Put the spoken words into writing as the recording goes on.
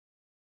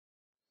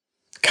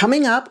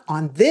Coming up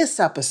on this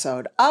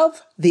episode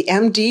of the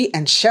MD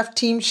and Chef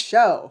Team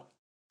Show.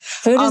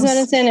 Food is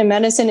medicine and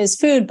medicine is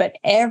food, but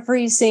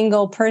every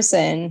single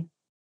person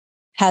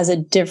has a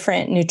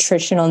different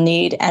nutritional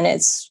need, and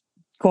it's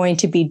going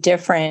to be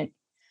different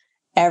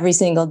every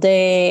single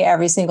day,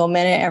 every single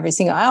minute, every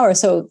single hour.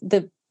 So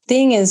the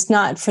thing is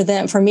not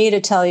for me to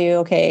tell you,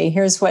 okay,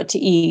 here's what to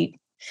eat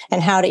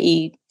and how to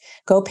eat.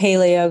 Go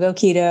paleo, go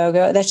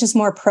keto, that's just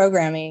more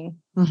programming.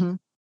 Mm-hmm.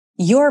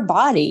 Your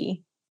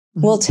body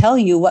will tell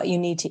you what you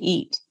need to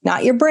eat,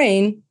 not your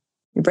brain.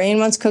 Your brain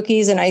wants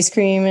cookies and ice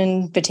cream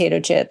and potato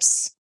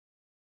chips,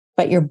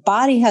 but your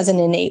body has an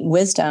innate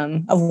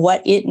wisdom of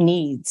what it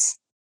needs.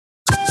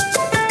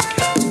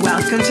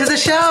 Welcome to the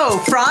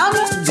show from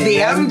the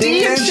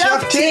MD and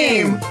Chef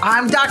Team.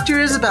 I'm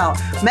Dr. Isabel,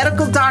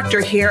 medical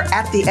doctor here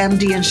at the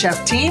MD and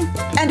Chef Team.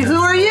 And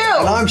who are you?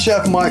 And I'm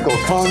Chef Michael,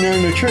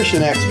 culinary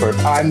nutrition expert.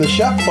 I'm the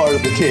chef part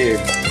of the team.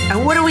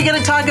 And what are we going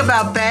to talk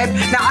about, babe?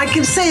 Now, I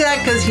can say that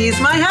because he's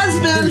my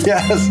husband.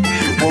 Yes.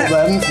 Well,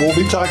 then we'll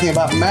be talking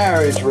about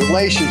marriage,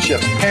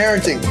 relationships,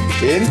 parenting,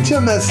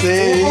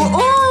 intimacy.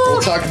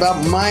 We'll talk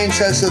about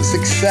mindsets of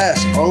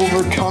success,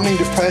 overcoming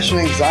depression,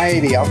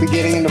 anxiety. I'll be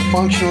getting into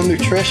functional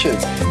nutrition,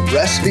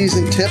 recipes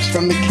and tips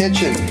from the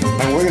kitchen.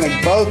 And we're going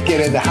to both get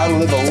into how to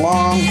live a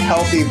long,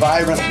 healthy,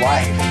 vibrant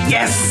life.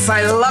 Yes,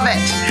 I love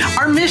it.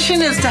 Our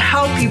mission is to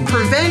help you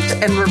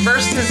prevent and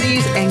reverse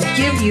disease and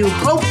give you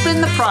hope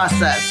in the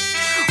process.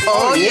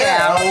 Oh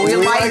yeah, we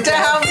like to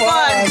have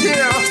fun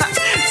too.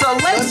 So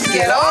let's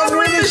get on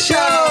with the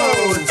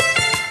show.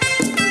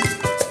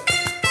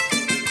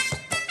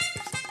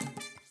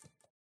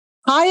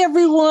 Hi,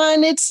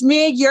 everyone. It's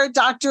me, your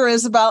Dr.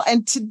 Isabel.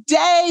 And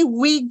today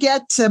we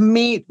get to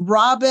meet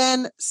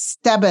Robin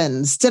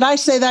Stebbins. Did I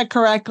say that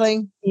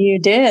correctly? You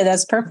did.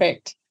 That's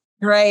perfect.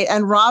 Great.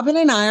 And Robin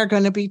and I are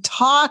going to be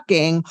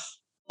talking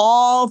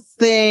all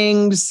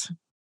things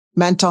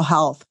mental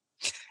health.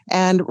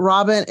 And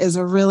Robin is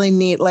a really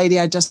neat lady.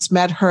 I just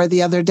met her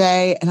the other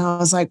day and I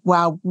was like,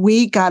 wow,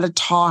 we got to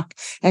talk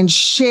and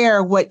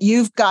share what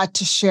you've got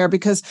to share,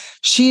 because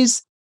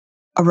she's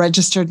a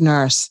registered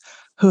nurse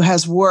who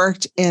has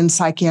worked in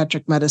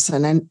psychiatric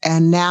medicine.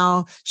 And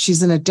now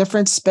she's in a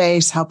different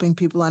space, helping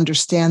people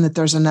understand that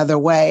there's another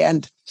way.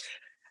 And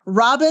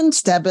Robin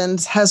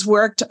Stebbins has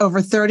worked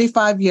over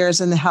 35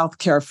 years in the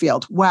healthcare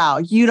field. Wow,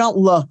 you don't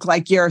look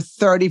like you're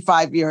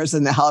 35 years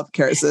in the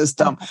healthcare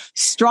system.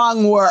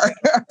 Strong word.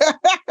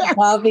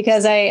 Well,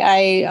 because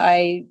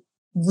I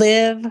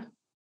live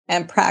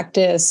and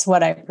practice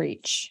what I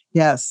preach.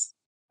 Yes,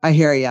 I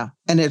hear you.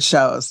 And it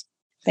shows.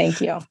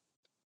 Thank you.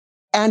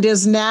 And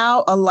is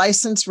now a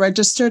licensed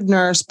registered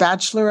nurse,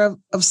 Bachelor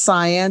of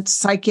Science,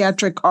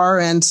 Psychiatric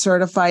RN,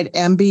 certified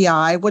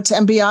MBI. What's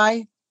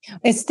MBI?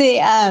 It's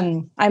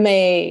I'm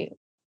a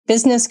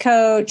business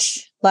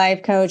coach,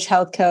 life coach,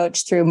 health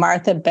coach through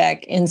Martha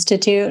Beck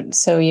Institute.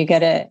 So you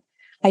get it.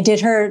 I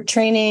did her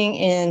training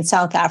in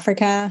South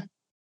Africa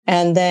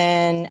and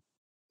then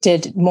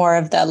did more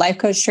of the life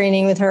coach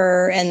training with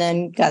her and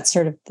then got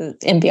the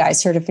MBI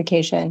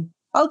certification.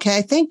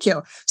 Okay, thank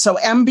you. So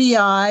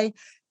MBI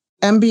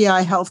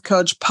health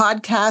coach,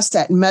 podcast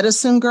at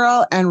Medicine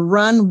Girl, and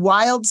run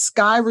Wild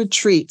Sky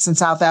retreats in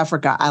South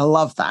Africa. I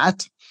love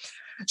that.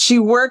 She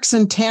works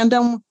in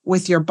tandem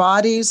with your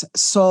body's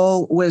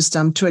soul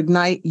wisdom to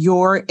ignite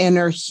your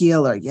inner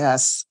healer.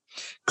 Yes.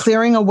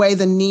 Clearing away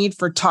the need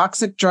for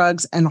toxic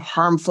drugs and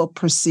harmful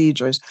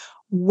procedures.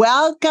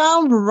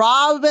 Welcome,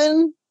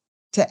 Robin,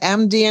 to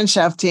MD and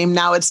Chef Team.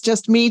 Now it's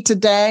just me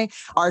today.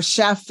 Our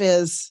chef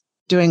is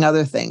doing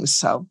other things.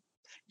 So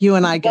you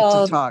and I get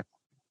to talk.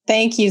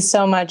 Thank you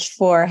so much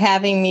for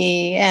having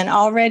me. And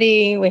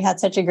already we had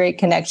such a great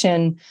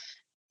connection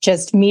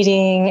just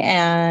meeting,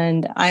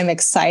 and I'm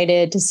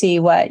excited to see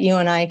what you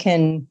and I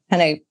can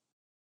kind of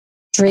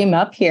dream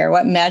up here,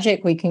 what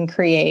magic we can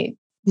create.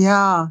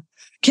 Yeah.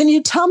 Can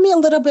you tell me a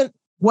little bit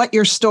what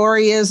your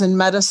story is in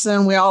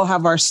medicine? We all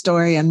have our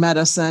story in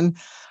medicine.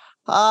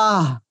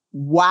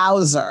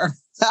 Wowzer.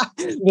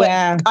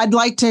 Yeah. I'd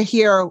like to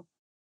hear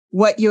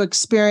what you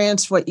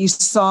experienced, what you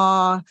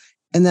saw,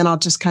 and then I'll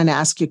just kind of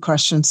ask you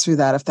questions through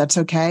that, if that's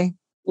okay.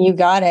 You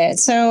got it.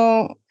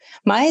 So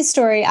my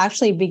story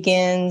actually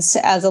begins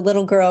as a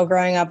little girl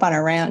growing up on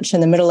a ranch in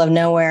the middle of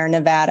nowhere,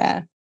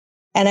 Nevada.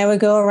 And I would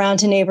go around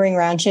to neighboring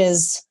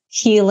ranches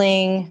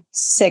healing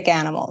sick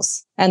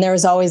animals. And there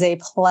was always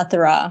a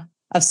plethora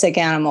of sick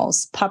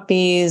animals,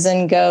 puppies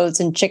and goats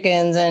and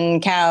chickens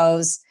and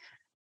cows.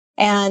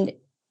 And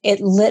it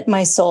lit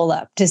my soul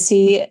up to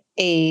see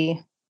a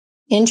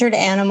injured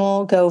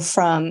animal go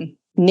from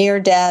near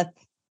death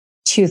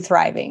to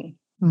thriving.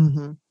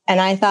 Mm-hmm. And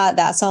I thought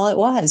that's all it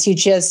was. You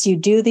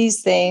do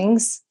these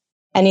things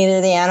and either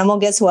the animal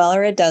gets well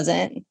or it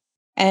doesn't.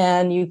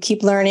 And you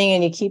keep learning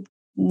and you keep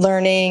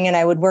learning. And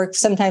I would work.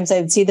 Sometimes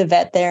I'd see the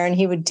vet there and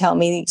he would tell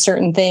me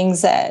certain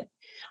things that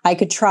I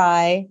could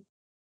try.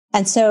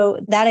 And so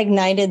that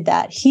ignited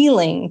that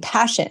healing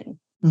passion.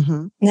 Mm-hmm.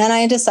 And then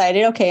I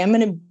decided, okay, I'm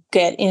going to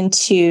get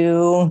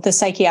into the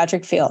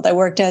psychiatric field. I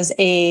worked as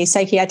a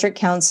psychiatric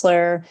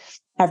counselor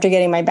after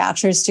getting my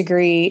bachelor's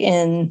degree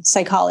in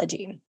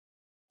psychology.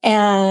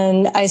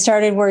 And I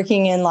started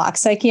working in locked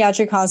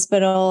psychiatric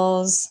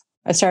hospitals.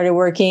 I started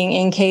working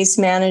in case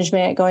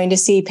management, going to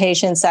see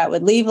patients that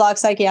would leave locked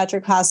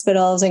psychiatric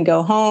hospitals and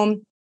go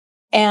home.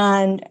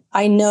 And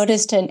I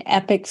noticed an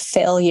epic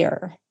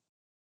failure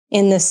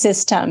in the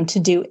system to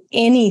do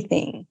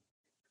anything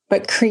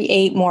but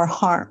create more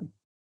harm,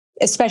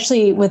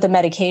 especially with the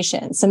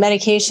medications. The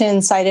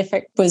medication side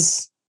effect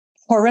was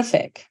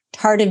horrific,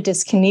 tardive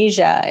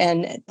dyskinesia.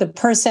 And the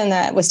person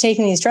that was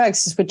taking these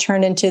drugs just would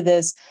turn into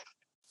this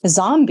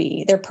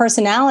zombie. Their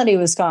personality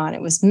was gone.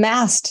 It was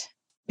masked.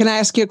 Can I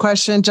ask you a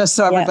question just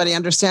so everybody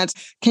understands?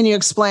 Can you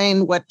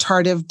explain what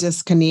tardive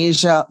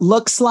dyskinesia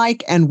looks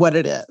like and what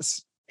it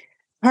is?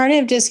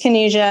 Tardive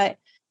dyskinesia,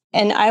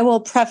 and I will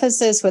preface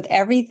this with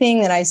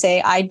everything that I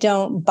say, I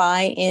don't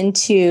buy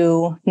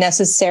into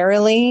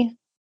necessarily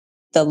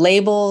the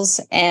labels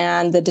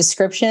and the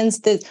descriptions.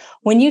 That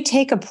when you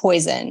take a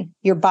poison,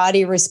 your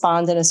body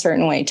responds in a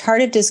certain way.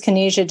 Tardive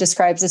dyskinesia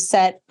describes a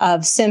set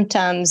of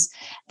symptoms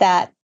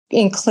that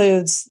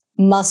includes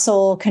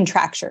muscle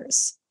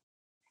contractures,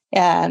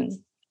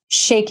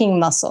 shaking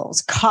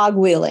muscles,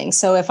 cogwheeling.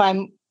 So if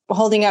I'm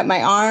holding up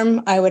my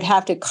arm, I would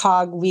have to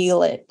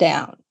cogwheel it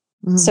down.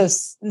 Mm-hmm. So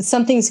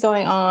something's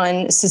going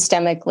on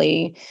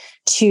systemically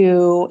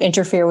to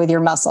interfere with your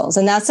muscles.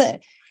 And that's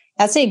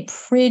a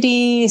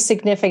pretty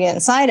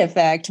significant side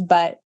effect.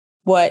 But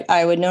what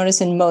I would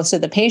notice in most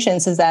of the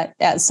patients is that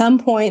at some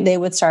point they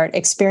would start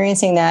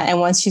experiencing that. And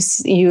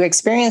once you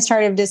experience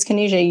tardive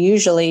dyskinesia,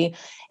 usually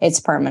it's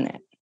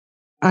permanent.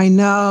 I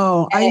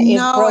know.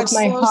 It broke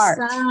my heart.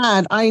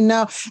 Sad. I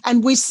know.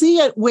 And we see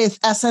it with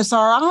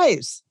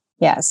SSRIs.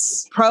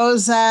 Yes.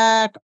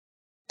 Prozac.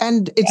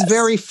 And it's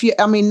very few.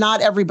 I mean, not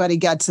everybody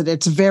gets it.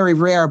 It's very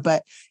rare.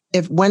 But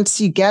if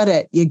once you get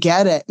it, you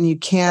get it. And you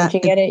can't. Once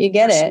you get it, you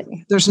get it.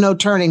 There's no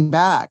turning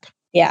back.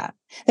 Yeah.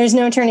 There's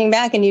no turning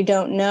back. And you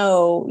don't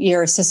know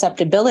your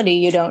susceptibility.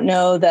 You don't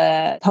know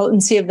the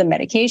potency of the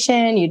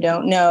medication. You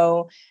don't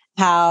know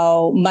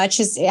how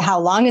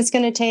long it's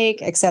going to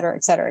take, et cetera,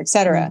 et cetera, et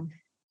cetera. Mm.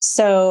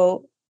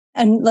 So,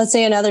 and let's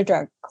say another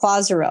drug,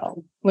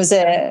 Clozaril, was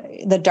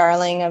the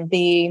darling of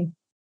the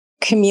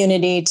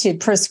community to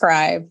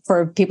prescribe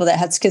for people that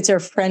had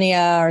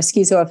schizophrenia or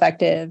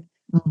schizoaffective.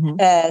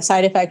 Mm-hmm.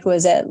 Side effect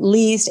was at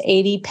least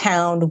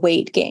 80-pound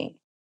weight gain.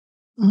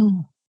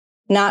 Mm.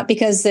 Not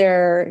because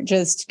they're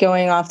just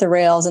going off the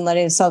rails and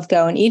letting themselves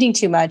go and eating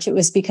too much. It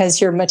was because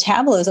your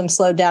metabolism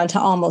slowed down to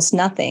almost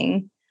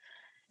nothing.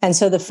 And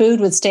so the food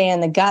would stay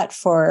in the gut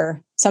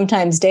for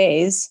sometimes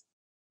days.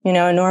 You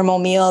know, a normal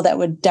meal that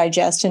would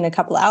digest in a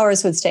couple of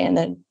hours would stay in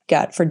the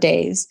gut for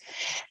days.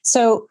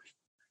 So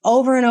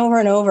over and over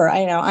and over,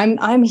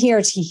 I'm here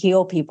to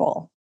heal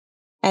people.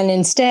 And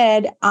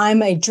instead,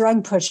 I'm a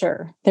drug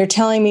pusher. They're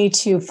telling me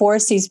to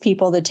force these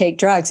people to take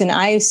drugs. And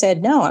I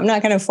said, no, I'm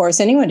not going to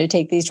force anyone to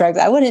take these drugs.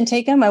 I wouldn't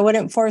take them. I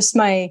wouldn't force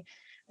my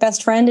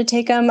best friend to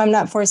take them. I'm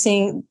not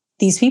forcing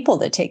these people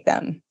to take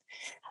them.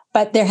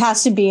 But there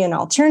has to be an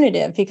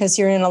alternative because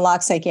you're in a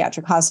locked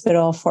psychiatric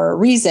hospital for a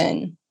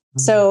reason.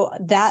 So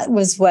that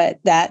was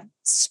that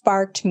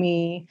sparked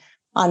me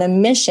on a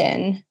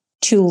mission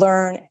to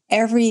learn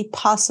every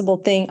possible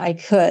thing I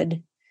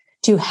could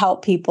to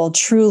help people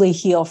truly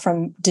heal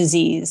from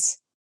disease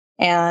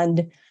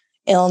and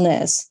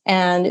illness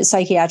and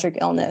psychiatric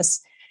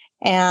illness.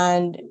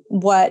 And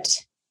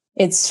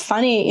it's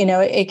funny,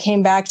 it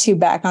came back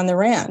on the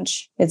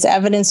ranch. It's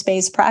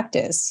evidence-based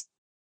practice.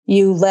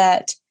 You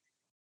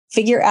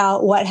figure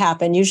out what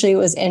happened. Usually it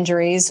was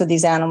injuries with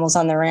these animals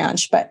on the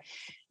ranch, but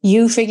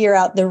you figure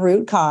out the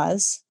root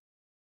cause.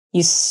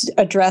 You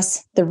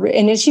address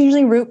and it's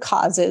usually root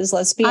causes.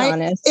 Let's be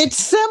honest. It's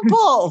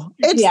simple.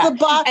 It's the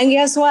body. And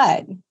guess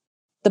what?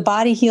 The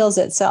body heals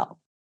itself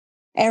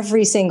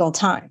every single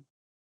time.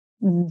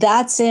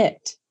 That's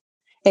it.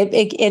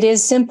 It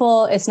is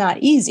simple. It's not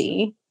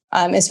easy,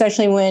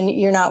 especially when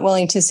you're not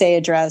willing to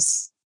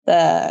address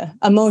the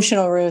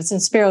emotional roots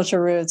and spiritual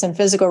roots and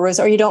physical roots,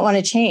 or you don't want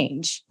to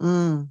change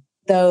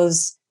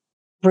those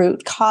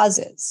root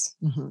causes.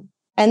 Mm-hmm.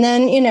 And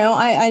then,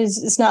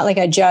 it's not like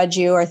I judge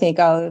you or think,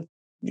 oh,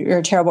 you're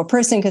a terrible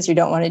person because you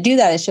don't want to do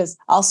that. It's just,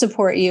 I'll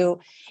support you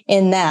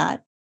in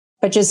that.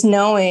 But just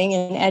knowing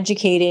and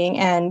educating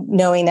and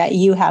knowing that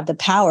you have the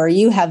power,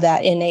 you have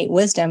that innate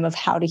wisdom of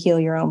how to heal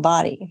your own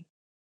body.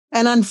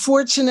 And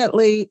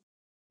unfortunately,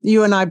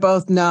 you and I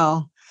both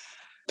know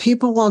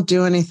people won't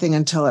do anything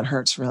until it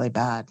hurts really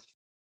bad.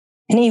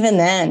 And even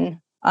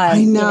then,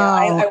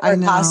 I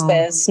work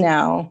hospice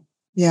now.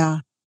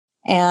 Yeah.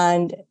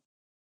 And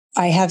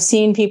I have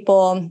seen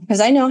people,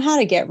 because I know how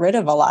to get rid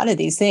of a lot of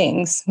these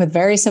things with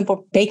very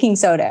simple baking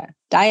soda,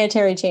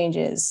 dietary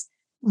changes.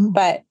 Mm.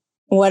 But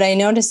what I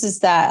noticed is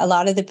that a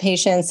lot of the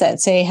patients that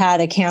say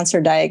had a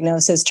cancer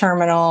diagnosis,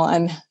 terminal,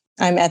 I'm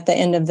at the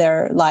end of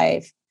their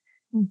life,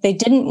 they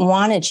didn't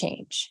want to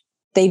change.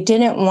 They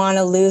didn't want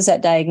to lose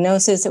that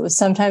diagnosis.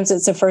 Sometimes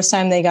it's the first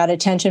time they got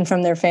attention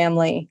from their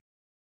family.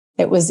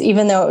 It was,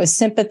 even though it was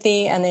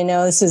sympathy and they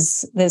know this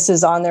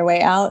is on their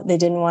way out, they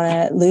didn't want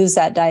to lose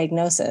that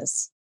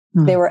diagnosis.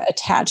 They were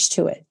attached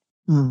to it.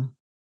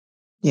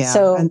 Yeah.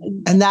 So,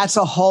 and that's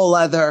a whole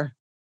other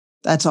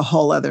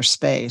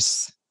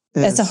space.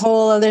 It's a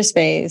whole other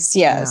space.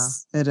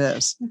 Yes. Yeah, it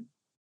is.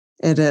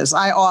 It is.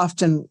 I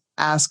often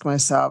ask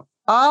myself,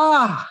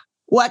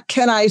 what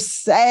can I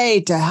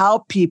say to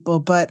help people?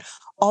 But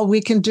all we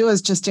can do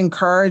is just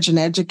encourage and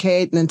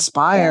educate and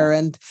inspire.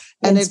 And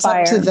it's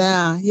up to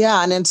them.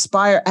 Yeah. And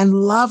inspire and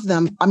love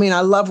them. I mean,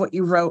 I love what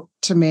you wrote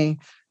to me,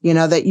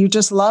 that you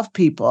just love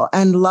people,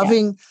 and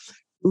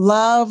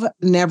love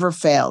never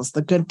fails.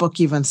 The good book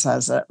even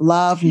says it.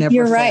 Love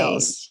never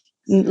fails.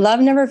 Love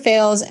never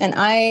fails. And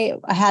I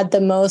had the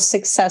most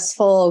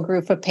successful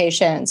group of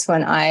patients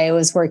when I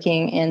was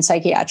working in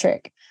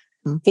psychiatric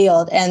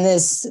field. And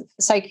this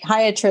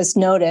psychiatrist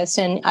noticed,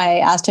 and I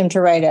asked him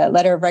to write a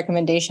letter of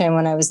recommendation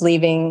when I was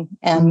leaving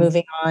and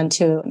moving on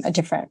to a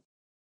different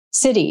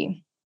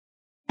city.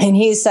 And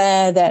he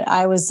said that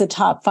I was the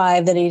top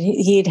 5 that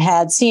he'd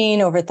had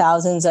seen over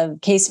thousands of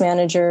case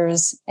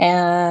managers.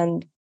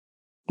 And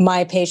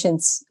my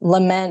patients,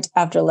 lament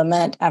after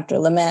lament after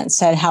lament,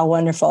 said how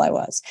wonderful I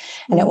was.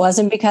 And it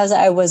wasn't because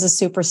I was a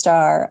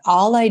superstar.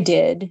 All I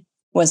did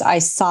was I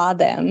saw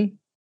them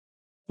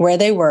where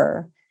they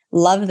were,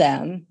 loved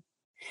them,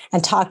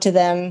 and talked to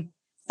them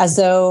as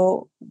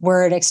though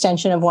we're an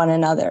extension of one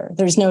another.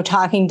 There's no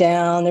talking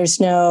down.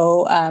 There's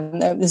no,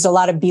 there's a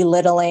lot of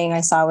belittling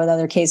I saw with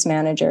other case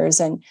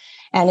managers and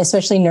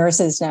especially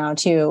nurses now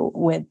too,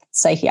 with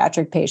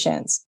psychiatric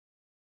patients.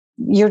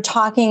 You're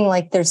talking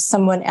like there's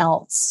someone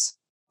else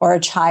or a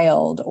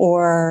child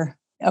or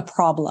a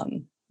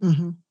problem.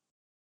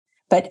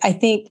 But I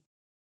think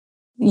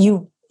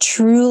you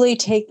truly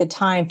take the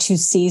time to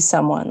see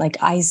someone like,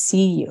 I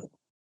see you.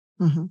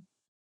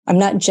 I'm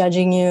not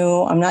judging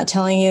you. I'm not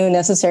telling you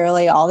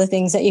necessarily all the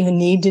things that you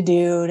need to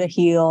do to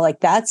heal.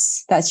 Like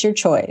that's your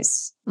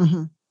choice.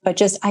 But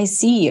just, I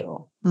see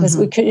you. Because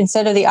we could,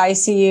 instead of the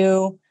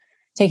ICU,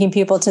 taking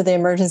people to the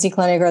emergency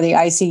clinic or the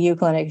ICU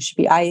clinic, it should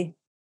be, I'm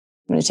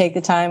going to take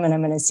the time and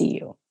I'm going to see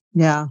you.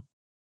 Yeah.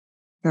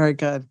 Very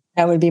good.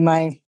 That would be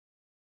my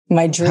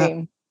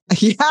dream.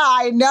 Yeah,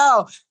 I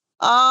know.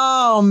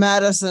 Oh,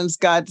 medicine's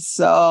got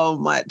so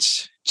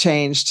much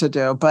change to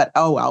do, but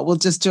oh, well, we'll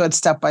just do it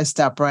step by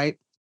step, right?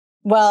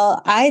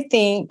 Well, I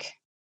think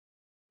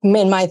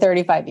in my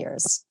 35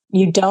 years,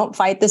 you don't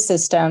fight the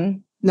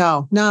system.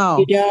 No.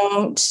 You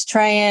don't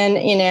try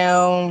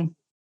and,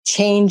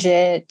 change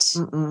it.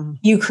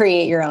 You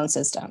create your own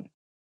system.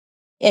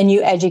 And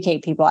you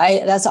educate people.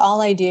 That's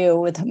all I do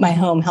with my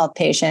home health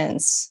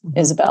patients,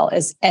 Isabel,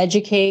 is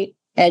educate.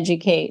 And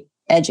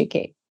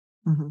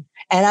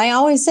I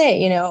always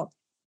say,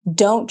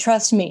 don't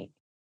trust me.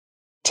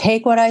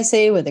 Take what I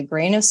say with a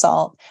grain of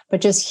salt,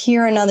 but just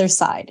hear another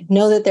side.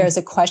 Know that there's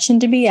a question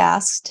to be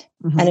asked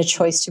and a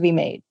choice to be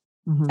made.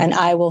 And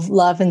I will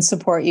love and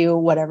support you,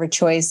 whatever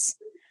choice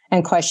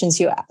and questions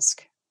you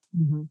ask.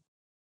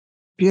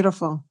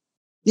 Beautiful.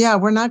 Yeah,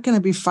 we're not going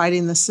to be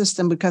fighting the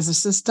system because the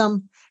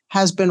system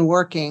has been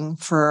working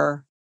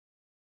for,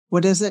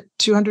 what is it,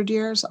 200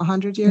 years,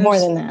 100 years? More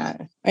than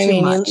that.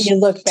 You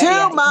look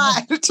back. Too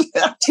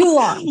much. Too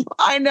long.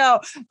 I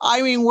know.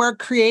 We're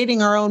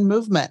creating our own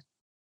movement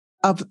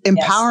of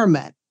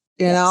empowerment,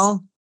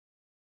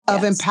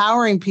 of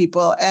empowering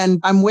people. And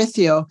I'm with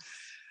you.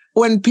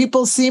 When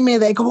people see me,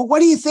 they go, well, what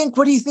do you think?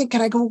 What do you think?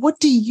 And I go,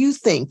 what do you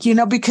think?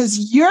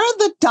 Because you're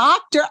the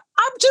doctor.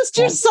 I'm just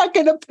your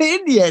second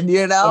opinion,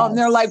 And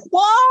they're like,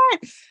 what?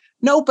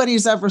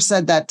 Nobody's ever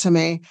said that to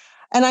me.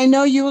 And I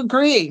know you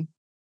agree.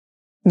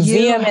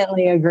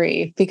 Vehemently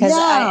agree. Because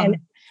I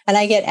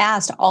get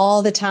asked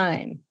all the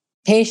time,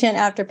 patient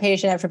after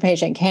patient after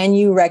patient, can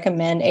you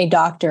recommend a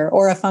doctor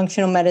or a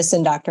functional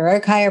medicine doctor or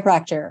a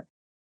chiropractor?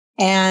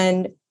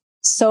 And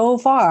so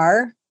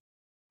far,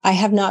 I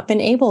have not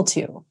been able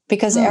to,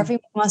 because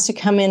everyone wants to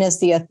come in as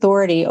the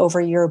authority over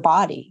your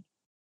body.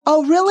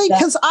 Oh, really?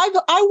 Because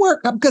I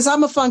work, because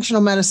I'm a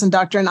functional medicine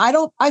doctor, and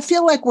I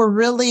feel like we're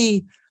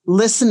really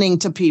listening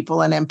to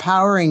people and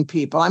empowering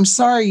people. I'm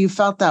sorry you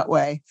felt that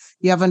way.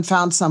 You haven't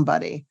found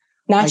somebody.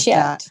 Not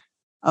yet.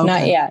 Okay.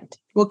 Not yet.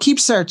 Well, keep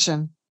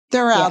searching.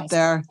 They're out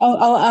there. Oh,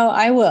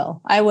 I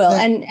will.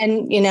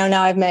 And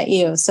now I've met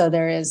you. So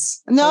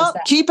there's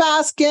keep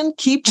asking,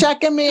 keep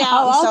checking me out.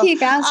 I'll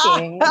keep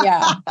asking.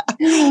 Yeah.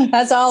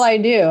 That's all I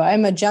do.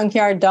 I'm a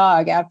junkyard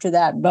dog after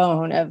that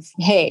bone of,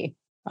 hey,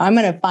 I'm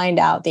going to find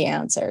out the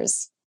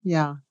answers.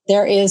 Yeah.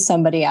 There is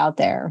somebody out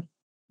there.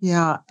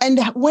 Yeah. And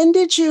when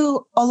did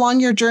you,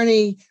 along your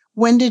journey,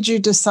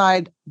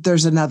 decide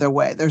there's another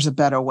way, there's a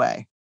better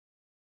way?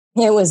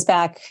 It was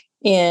back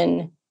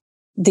in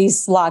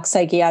these locked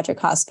psychiatric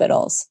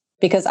hospitals,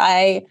 because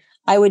I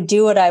would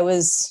do what I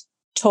was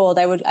told.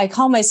 I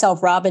call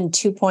myself Robin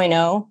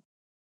 2.0.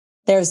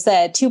 There's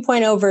that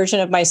 2.0 version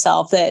of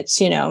myself that,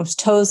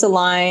 toes the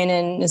line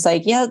and is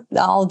like, yeah,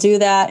 I'll do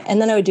that.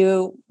 And then I would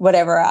do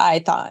whatever I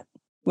thought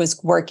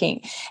was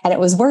working. And it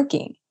was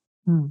working,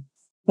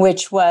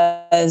 which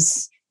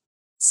was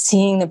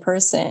seeing the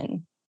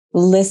person,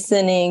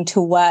 listening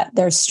to what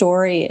their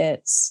story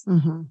is,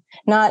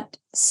 not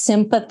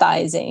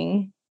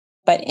sympathizing,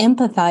 but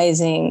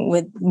empathizing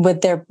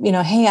with their,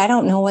 hey, I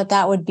don't know what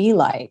that would be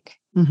like.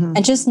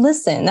 And just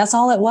listen. That's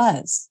all it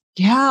was.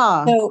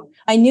 Yeah. So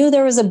I knew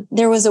there was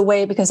a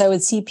way, because I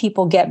would see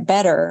people get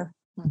better,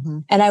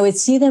 and I would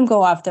see them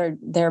go off their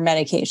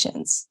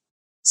medications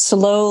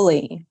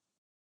slowly,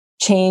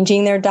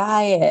 changing their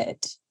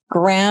diet,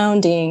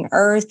 grounding,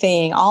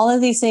 earthing, all of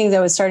these things I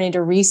was starting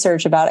to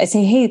research about. I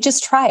say, hey,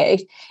 just try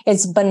it.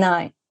 It's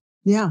benign.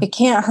 Yeah. It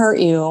can't hurt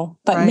you,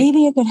 but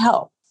maybe it could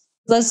help.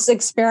 Let's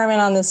experiment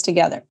on this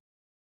together.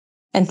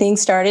 And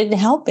things started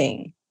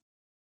helping.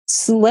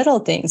 Little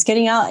things,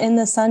 getting out in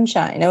the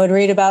sunshine. I would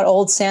read about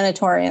old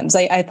sanatoriums.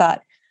 I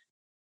thought,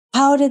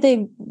 how did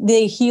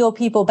they heal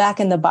people back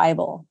in the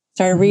Bible?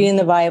 Started reading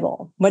the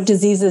Bible. What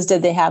diseases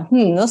did they have?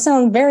 Those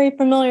sound very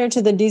familiar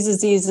to the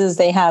diseases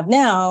they have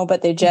now,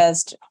 but they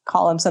just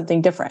call them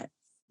something different.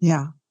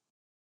 Yeah.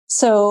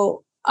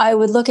 So I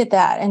would look at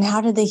that, and how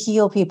did they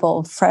heal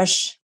people?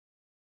 Fresh,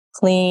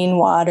 clean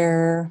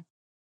water,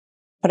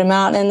 put them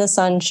out in the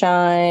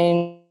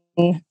sunshine,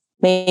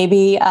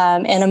 maybe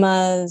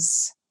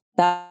enemas.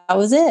 That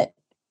was it.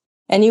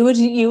 And you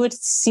would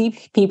see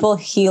people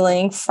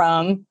healing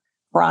from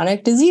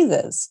chronic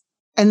diseases.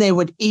 And they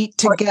would eat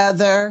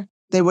together.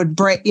 They would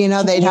break,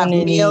 they'd have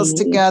meals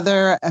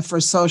together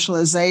for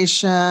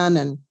socialization.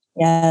 And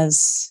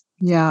yes.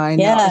 Yeah, I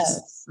know.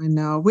 Yes. I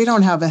know. We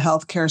don't have a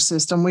healthcare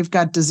system. We've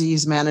got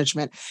disease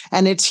management,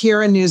 and it's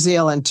here in New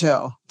Zealand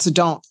too. So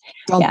don't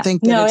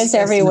think that it's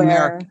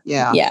everywhere.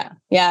 Yeah,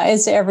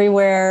 it's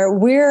everywhere.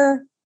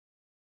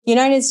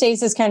 United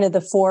States is kind of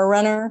the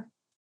forerunner,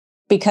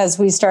 because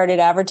we started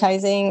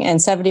advertising,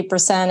 and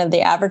 70% of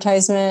the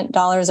advertisement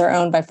dollars are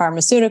owned by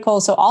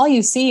pharmaceuticals. So all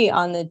you see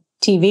on the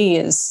TV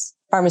is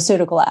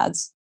pharmaceutical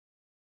ads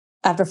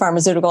after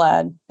pharmaceutical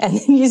ad. And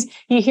then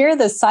you hear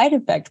the side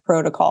effect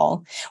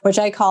protocol, which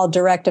I call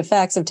direct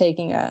effects of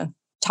taking a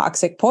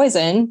toxic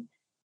poison.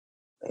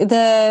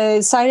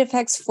 The side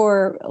effects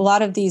for a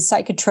lot of these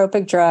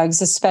psychotropic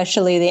drugs,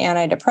 especially the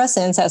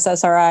antidepressants,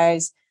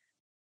 SSRIs,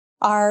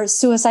 are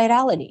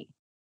suicidality.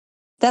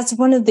 That's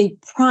one of the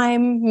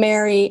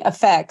primary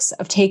effects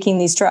of taking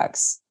these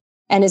drugs,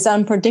 and is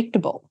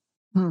unpredictable.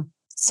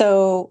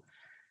 So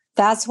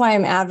that's why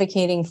I'm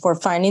advocating for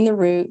finding the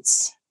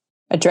roots,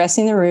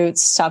 addressing the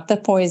roots, stop the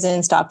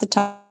poison, stop the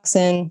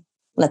toxin,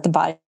 let the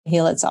body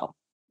heal itself.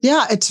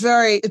 Yeah,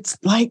 it's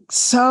like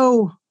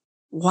so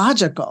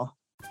logical.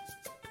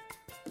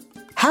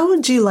 How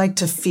would you like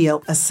to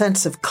feel a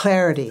sense of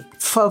clarity,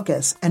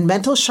 focus, and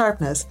mental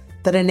sharpness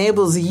that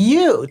enables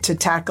you to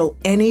tackle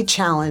any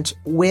challenge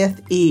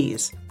with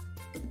ease?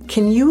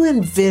 Can you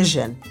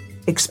envision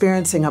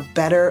experiencing a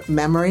better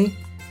memory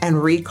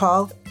and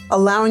recall,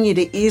 allowing you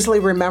to easily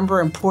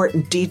remember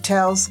important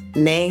details,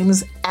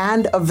 names,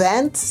 and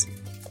events?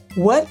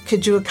 What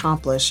could you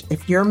accomplish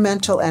if your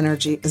mental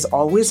energy is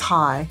always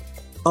high,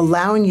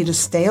 allowing you to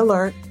stay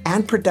alert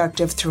and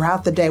productive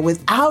throughout the day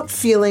without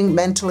feeling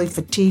mentally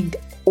fatigued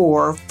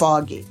or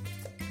foggy?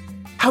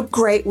 How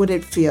great would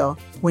it feel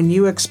when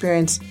you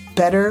experience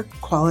better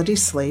quality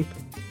sleep,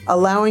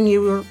 allowing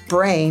your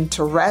brain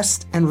to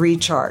rest and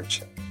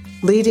recharge,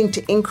 leading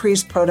to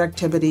increased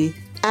productivity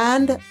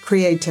and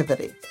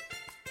creativity?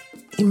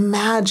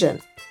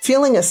 Imagine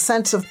feeling a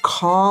sense of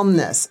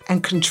calmness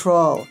and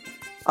control,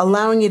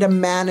 allowing you to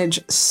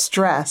manage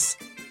stress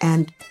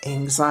and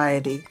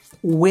anxiety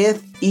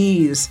with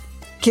ease,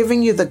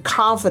 giving you the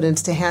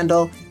confidence to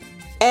handle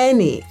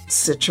any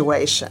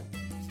situation.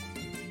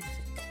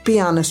 Be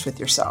honest with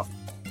yourself.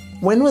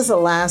 When was the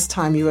last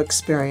time you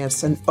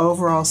experienced an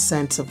overall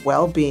sense of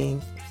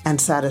well-being and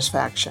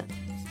satisfaction?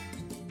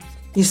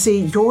 You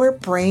see, your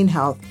brain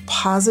health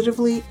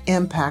positively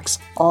impacts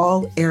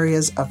all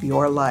areas of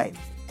your life,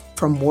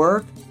 from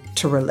work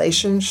to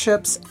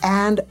relationships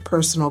and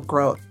personal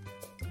growth.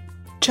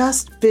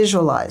 Just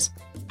visualize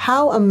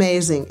how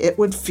amazing it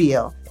would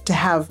feel to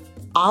have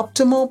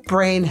optimal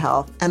brain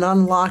health and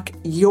unlock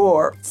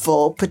your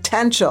full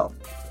potential.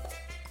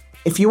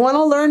 If you want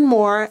to learn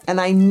more,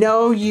 and I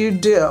know you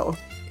do,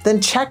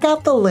 then check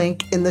out the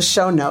link in the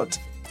show notes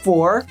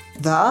for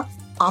the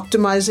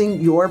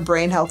Optimizing Your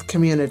Brain Health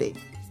community.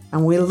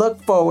 And we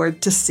look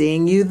forward to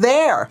seeing you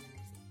there.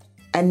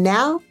 And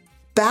now,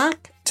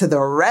 back to the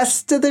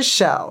rest of the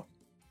show.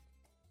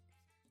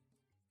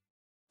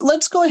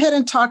 Let's go ahead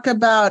and talk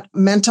about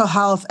mental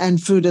health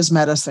and food as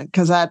medicine,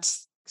 because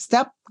that's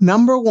step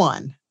number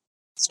one.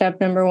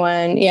 Step number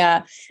one,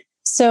 yeah.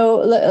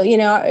 So,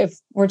 if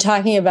we're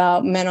talking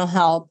about mental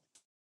health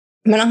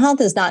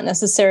is not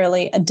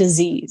necessarily a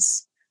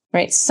disease,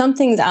 right?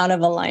 Something's out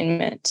of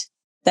alignment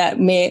that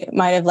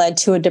might have led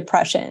to a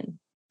depression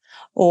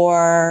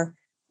or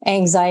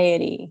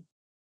anxiety.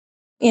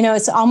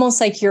 It's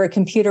almost like you're a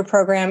computer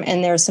program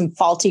and there's some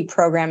faulty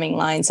programming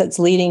lines that's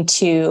leading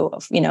to,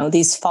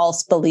 these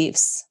false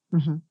beliefs.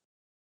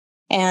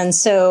 And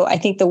so I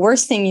think the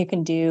worst thing you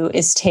can do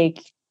is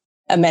take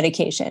a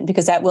medication,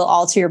 because that will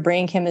alter your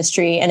brain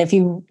chemistry. And if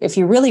you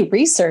really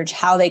research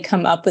how they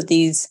come up with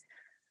these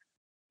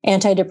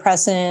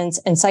antidepressants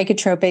and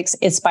psychotropics,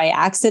 it's by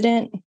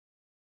accident.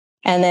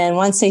 And then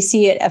once they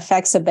see it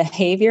affects a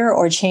behavior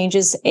or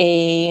changes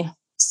a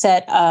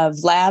set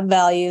of lab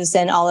values,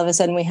 then all of a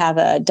sudden we have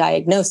a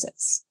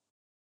diagnosis,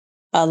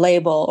 a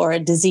label, or a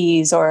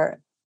disease, or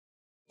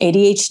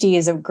ADHD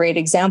is a great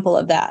example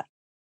of that.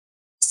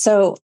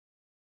 So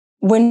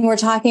when we're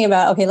talking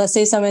about, okay, let's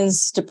say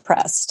someone's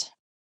depressed.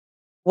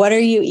 What are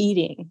you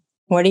eating?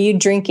 What are you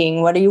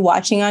drinking? What are you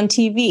watching on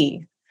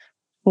TV?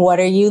 What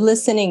are you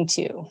listening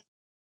to?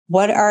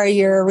 What are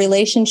your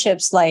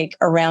relationships like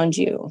around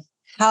you?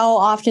 How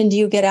often do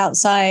you get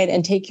outside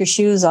and take your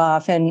shoes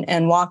off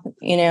and walk?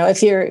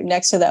 If you're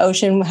next to the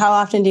ocean, how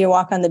often do you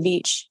walk on the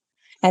beach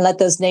and let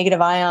those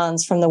negative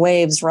ions from the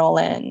waves roll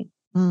in?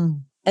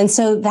 Mm. And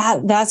so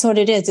that's what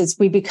it is. It's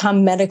we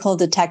become medical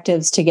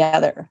detectives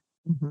together.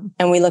 Mm-hmm.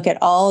 And we look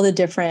at all the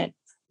different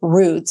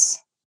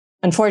roots.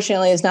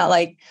 Unfortunately, it's not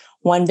like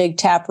one big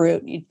tap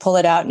root. You pull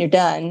it out and you're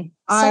done.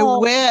 I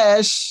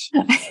wish.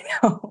 I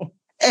know.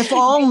 If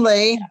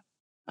only.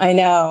 I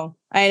know.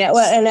 Well,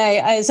 and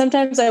I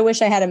sometimes I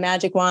wish I had a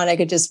magic wand. I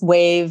could just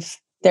wave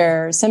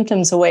their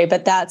symptoms away,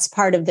 but that's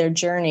part of their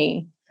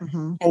journey.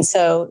 Mm-hmm. And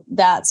so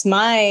that's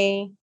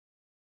my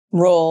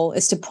role,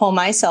 is to pull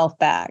myself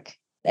back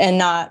and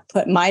not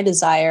put my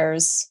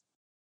desires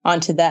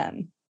onto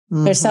them.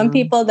 Mm-hmm. There's some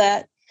people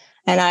that,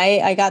 and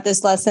I got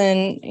this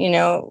lesson,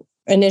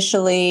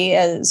 initially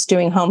as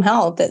doing home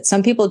health, that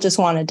some people just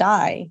want to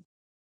die.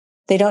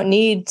 They don't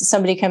need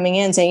somebody coming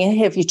in saying,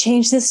 hey, if you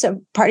change this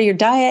part of your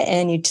diet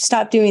and you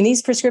stop doing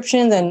these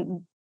prescriptions,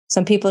 and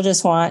some people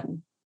just want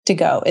to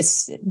go.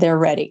 They're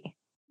ready.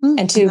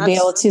 And to be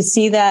able to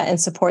see that and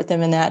support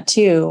them in that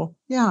too.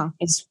 Yeah.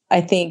 Is,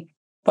 I think,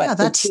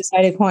 the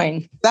two-sided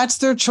coin. That's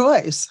their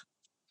choice.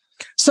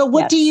 So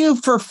what do you,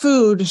 for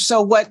food?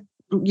 So what,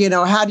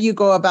 how do you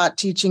go about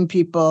teaching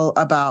people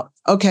about,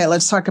 okay,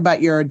 let's talk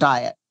about your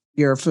diet,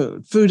 your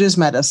food. Food is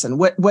medicine.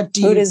 What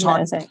do food you is talk?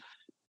 Medicine.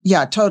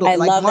 Yeah, totally. I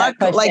love that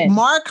question. Like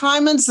Mark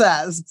Hyman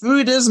says,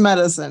 food is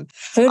medicine.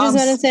 Food is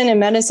medicine and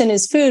medicine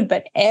is food,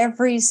 but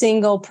every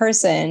single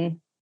person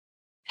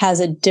has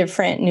a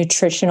different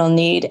nutritional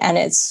need, and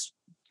it's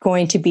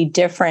going to be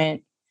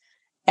different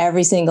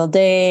every single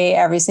day,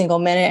 every single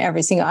minute,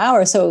 every single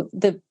hour. So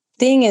the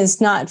thing is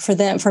not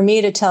for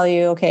me to tell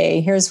you, okay,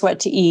 here's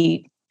what to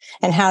eat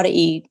and how to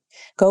eat.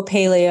 Go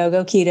paleo,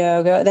 go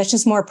keto, that's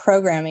just more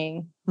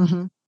programming.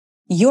 Mm-hmm.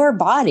 Your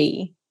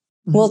body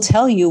will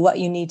tell you what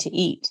you need to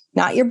eat,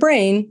 not your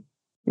brain.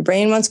 Your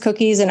brain wants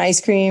cookies and ice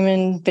cream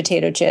and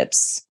potato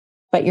chips,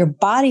 but your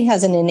body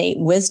has an innate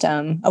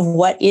wisdom of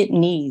what it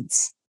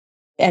needs.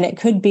 And it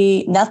could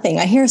be nothing.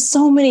 I hear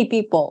so many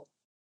people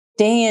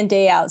day in,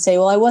 day out say,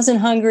 well, I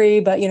wasn't hungry,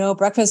 but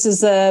breakfast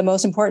is the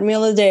most important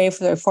meal of the day,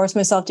 so I force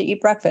myself to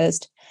eat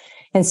breakfast,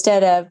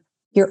 instead of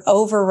you're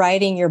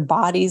overriding your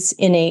body's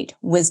innate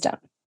wisdom.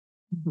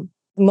 Mm-hmm.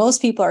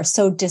 Most people are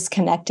so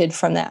disconnected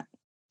from that.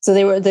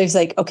 So there's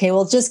like, okay,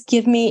 well, just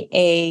give me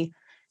a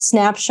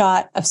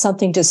snapshot of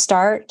something to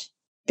start,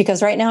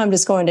 because right now I'm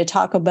just going to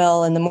Taco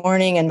Bell in the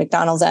morning and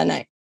McDonald's at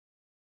night.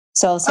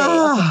 So I'll say,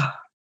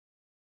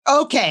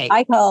 okay,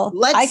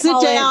 let's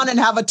sit down and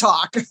have a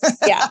talk.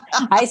 Yeah.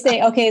 I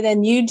say, okay,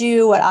 then you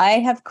do what I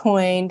have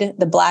coined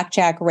the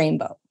blackjack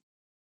rainbow.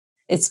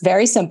 It's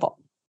very simple.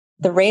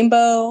 The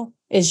rainbow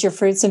is your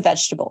fruits and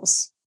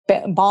vegetables.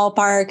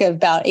 Ballpark of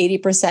about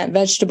 80%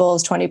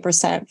 vegetables,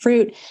 20%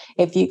 fruit.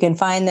 If you can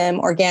find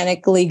them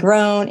organically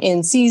grown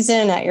in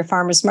season at your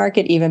farmer's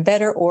market, even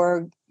better,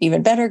 or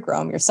even better, grow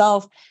them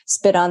yourself.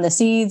 Spit on the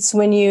seeds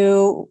when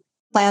you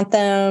plant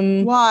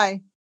them.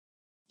 Why?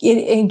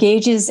 It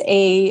engages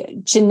a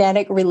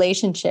genetic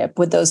relationship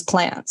with those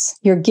plants.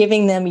 You're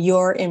giving them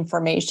your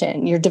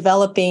information. You're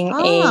developing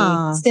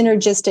a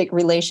synergistic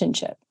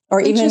relationship.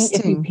 Or even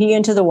if you pee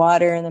into the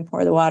water and then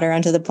pour the water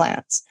onto the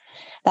plants.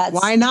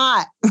 Why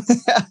not?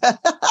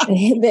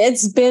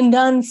 It's been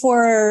done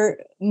for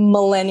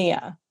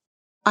millennia.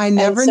 I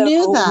never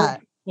knew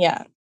that.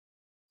 Yeah.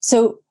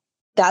 So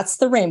that's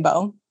the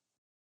rainbow.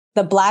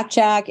 The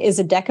blackjack is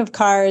a deck of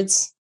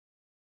cards,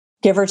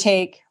 give or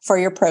take, for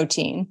your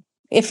protein.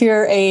 If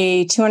you're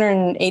a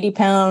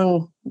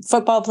 280-pound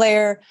football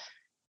player,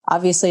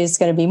 obviously it's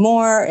going to be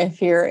more.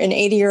 If you're an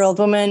 80-year-old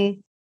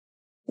woman,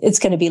 it's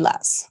going to be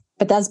less.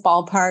 But that's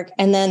ballpark.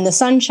 And then the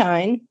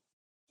sunshine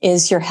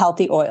is your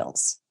healthy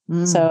oils.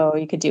 So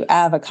you could do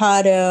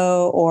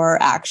avocado or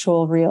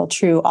actual real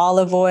true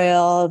olive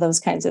oil,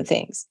 those kinds of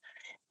things.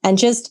 And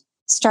just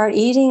start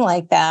eating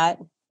like that.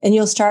 And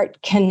you'll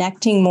start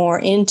connecting more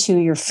into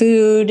your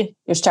food.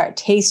 You'll start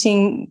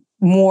tasting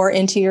more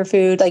into your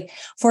food. Like,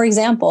 for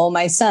example,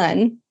 my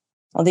son,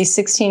 all these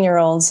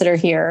 16-year-olds that are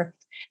here,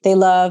 they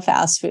love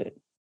fast food.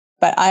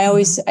 But I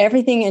always,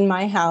 everything in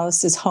my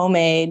house is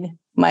homemade.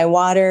 My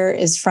water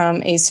is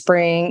from a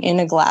spring in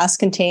a glass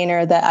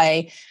container that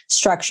I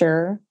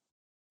structure,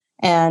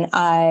 and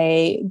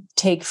I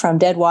take from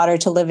dead water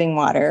to living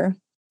water.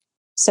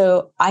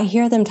 So I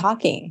hear them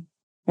talking.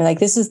 They're like,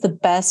 this is the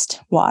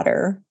best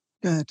water.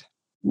 Good.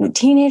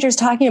 Teenagers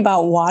talking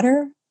about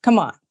water? Come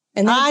on.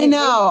 And I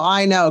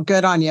know.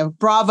 Good on you.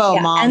 Bravo,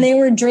 Mom. And they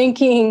were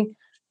drinking,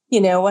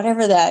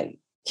 whatever that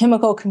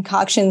chemical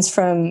concoctions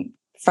from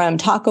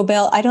Taco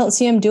Bell. I don't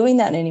see them doing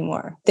that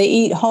anymore. They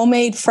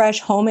eat fresh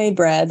homemade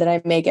bread that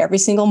I make every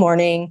single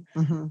morning.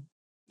 Mm-hmm.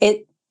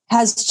 It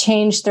has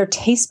changed their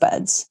taste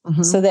buds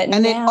so that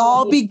it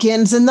all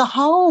begins in the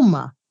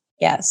home.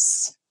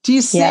 Yes. Do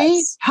you see?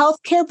 Yes.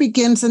 Healthcare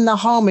begins in the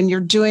home and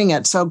you're doing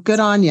it. So good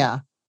on you.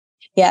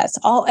 Yes.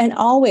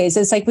 Always.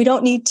 It's like we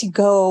don't need to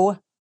go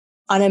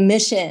on a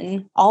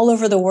mission all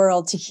over the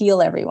world to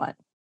heal everyone.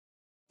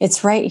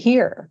 It's right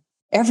here.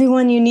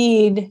 Everyone you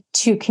need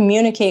to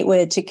communicate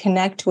with, to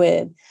connect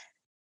with,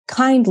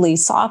 kindly,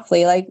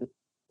 softly. Like,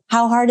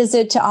 how hard is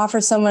it to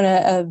offer someone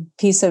a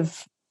piece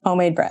of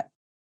homemade bread?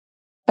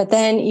 But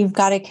then you've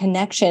got a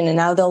connection, and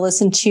now they'll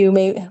listen to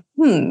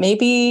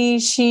maybe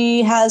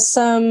she has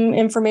some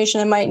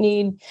information I might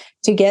need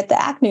to get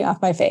the acne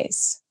off my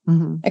face,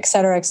 et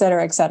cetera, et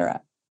cetera, et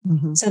cetera.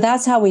 Mm-hmm. So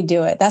that's how we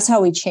do it. That's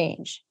how we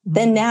change. Mm-hmm.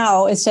 Then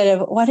now, instead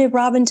of what did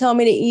Robin tell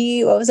me to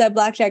eat? What was that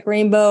blackjack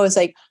rainbow? It's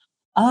like,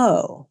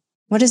 oh,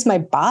 what does my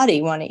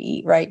body want to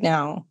eat right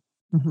now?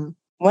 Mm-hmm.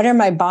 What are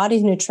my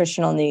body's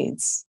nutritional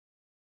needs?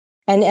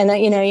 And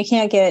you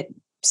can't get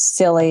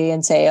silly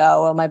and say,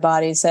 oh, well, my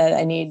body said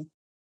I need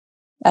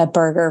a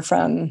burger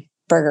from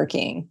Burger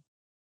King.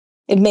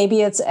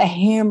 Maybe it's a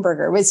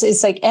hamburger.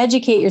 It's like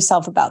educate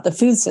yourself about the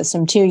food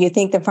system too. You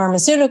think the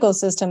pharmaceutical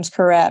system's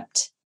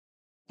corrupt.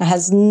 It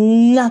has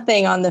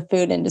nothing on the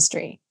food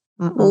industry.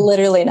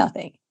 Literally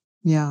nothing.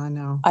 Yeah, I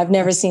know. I've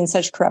never seen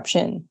such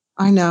corruption.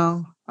 I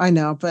know.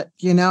 But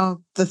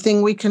the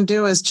thing we can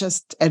do is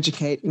just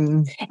educate.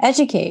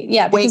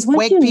 Yeah. Because once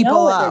wake you people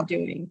know what up. they're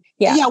doing.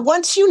 Yeah. Yeah.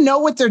 Once you know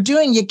what they're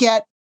doing, you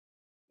get.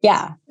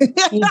 Yeah,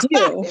 you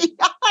do.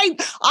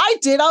 I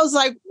did. I was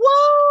like,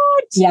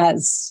 what?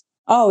 Yes.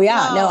 Oh,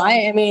 yeah. No,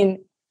 I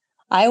mean,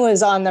 I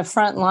was on the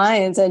front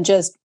lines and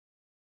just,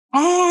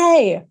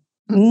 hey,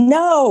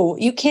 no,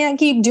 you can't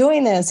keep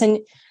doing this. And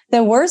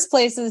the worst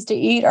places to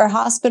eat are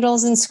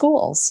hospitals and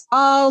schools.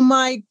 Oh,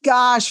 my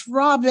gosh,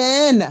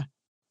 Robin.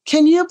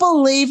 Can you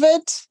believe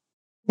it?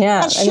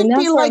 Yeah. That should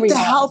be like the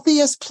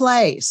healthiest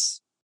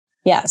place.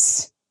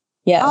 Yes.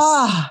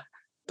 Yes.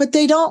 But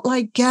they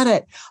don't get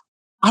it.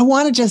 I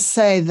want to just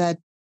say that,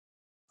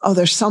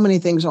 there's so many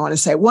things I want to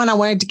say. One, I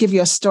wanted to give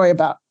you a story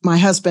about my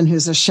husband,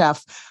 who's a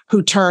chef,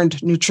 who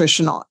turned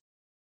nutritional.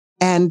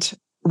 And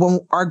when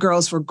our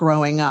girls were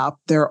growing up,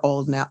 they're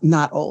old now,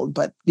 not old,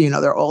 but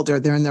they're older.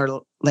 They're in their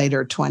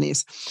later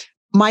 20s.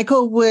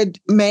 Michael would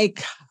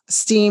make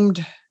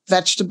steamed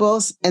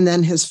vegetables and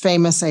then his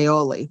famous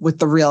aioli with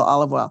the real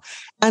olive oil.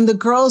 And the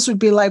girls would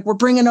be like, we're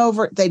bringing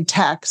over, they'd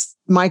text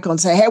Michael and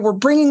say, hey, we're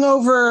bringing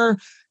over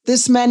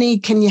this many,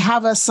 can you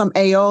have us some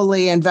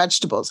aioli and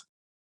vegetables?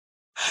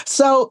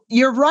 So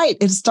you're right.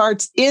 It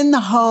starts in the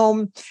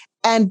home.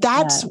 And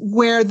that's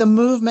where the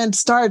movement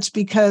starts,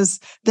 because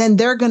then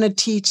they're going to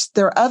teach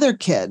their other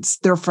kids,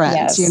 their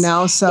friends,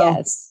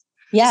 So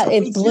yeah, so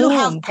it blooms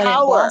have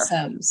power. And it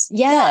blossoms.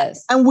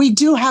 Yes. And we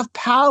do have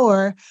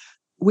power.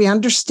 We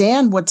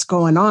understand what's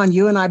going on.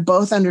 You and I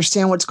both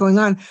understand what's going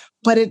on,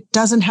 but it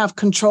doesn't have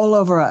control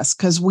over us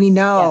because we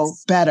know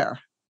better.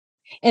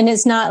 And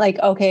it's not like,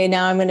 okay,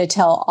 now I'm going to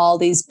tell all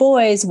these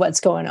boys what's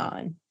going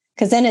on,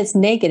 because then it's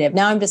negative.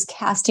 Now I'm just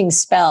casting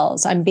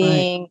spells. I'm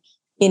being,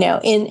 in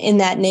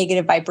that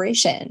negative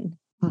vibration.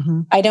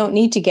 Mm-hmm. I don't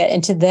need to get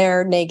into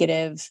their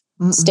negative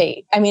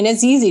state. I mean,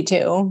 it's easy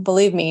to,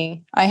 believe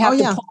me. I have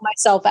to pull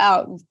myself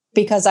out,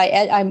 because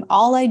I'm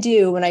all I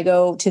do when I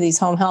go to these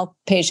home health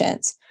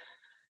patients.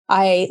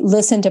 I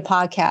listen to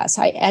podcasts.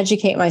 I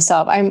educate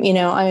myself. I'm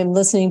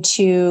listening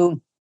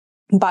to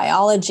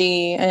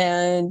biology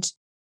and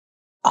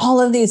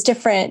all of these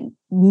different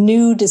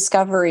new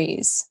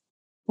discoveries.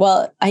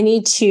 Well, I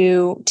need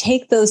to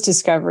take those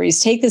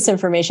discoveries, take this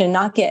information,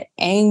 not get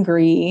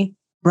angry.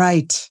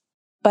 Right.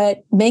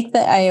 But make the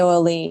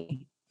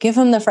aioli, give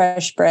them the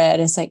fresh bread.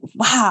 It's like,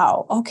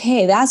 wow,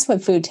 okay, that's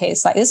what food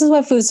tastes like. This is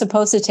what food's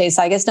supposed to taste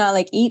like. It's not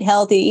like eat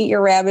healthy, eat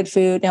your rabbit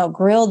food. No,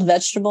 grilled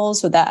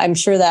vegetables with that. I'm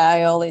sure that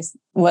aioli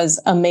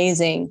was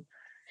amazing.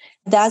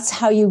 That's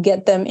how you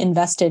get them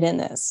invested in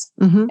this.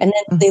 Mm-hmm. And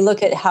then they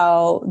look at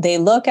how they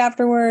look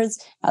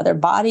afterwards, how their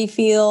body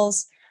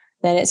feels.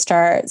 Then it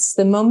starts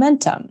the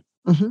momentum.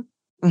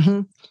 Mm-hmm.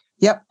 Mm-hmm.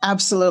 Yep,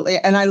 absolutely.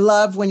 And I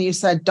love when you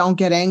said, don't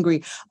get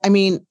angry. I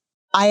mean,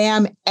 I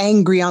am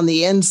angry on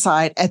the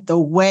inside at the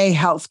way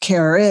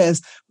healthcare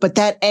is, but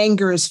that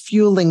anger is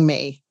fueling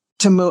me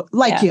to move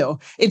you.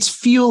 It's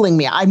fueling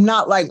me. I'm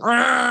not like,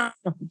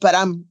 but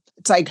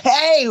it's like,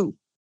 hey,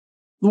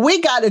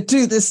 we got to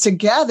do this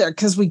together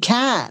because we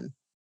can.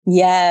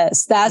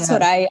 Yes, that's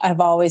what I've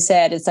always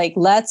said. It's like,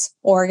 let's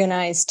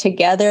organize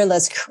together.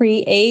 Let's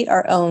create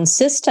our own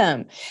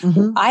system.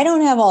 Mm-hmm. I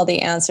don't have all the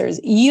answers.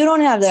 You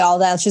don't have all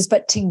the answers,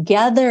 but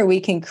together we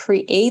can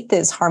create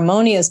this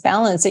harmonious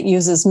balance that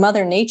uses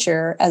Mother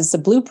Nature as the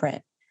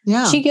blueprint.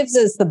 Yeah. She gives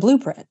us the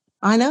blueprint.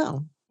 I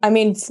know. I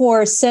mean,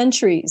 for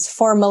centuries,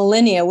 for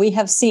millennia, we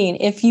have seen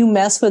if you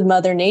mess with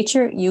Mother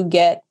Nature, you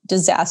get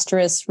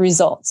disastrous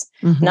results.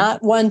 Mm-hmm.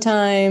 Not one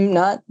time,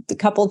 not a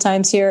couple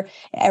times here,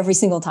 every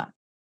single time.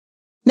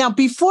 Now,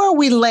 before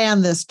we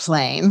land this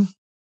plane,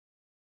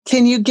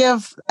 Can you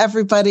give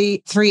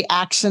everybody 3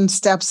 action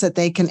steps that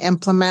they can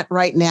implement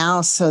right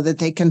now so that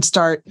they can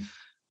start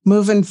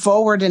moving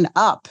forward and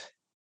up?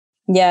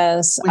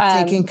 Yes. With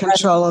taking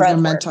control of their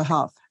mental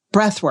health.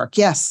 Breath work.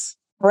 Yes.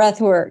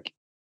 Breath work.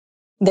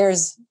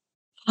 There's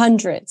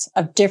hundreds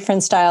of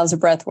different styles of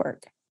breath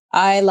work.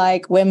 I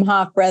like Wim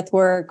Hof breath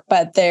work,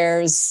 but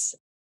there's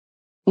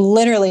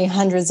literally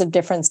hundreds of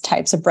different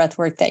types of breath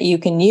work that you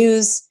can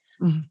use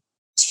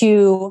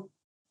to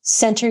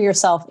center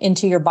yourself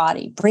into your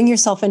body. Bring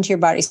yourself into your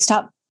body.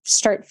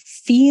 Start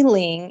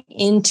feeling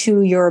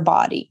into your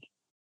body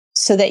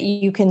so that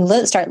you can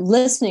start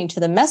listening to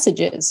the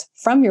messages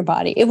from your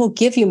body. It will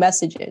give you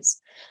messages,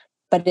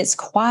 but it's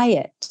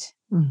quiet.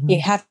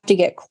 You have to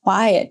get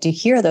quiet to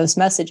hear those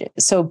messages.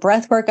 So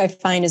breath work, I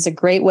find, is a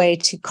great way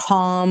to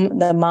calm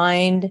the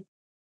mind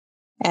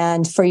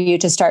and for you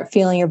to start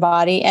feeling your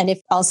body. And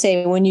if I'll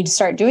say, when you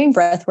start doing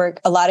breath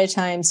work, a lot of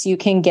times you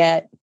can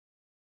get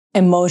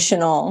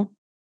emotional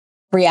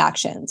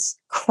reactions,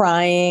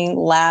 crying,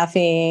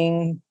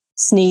 laughing,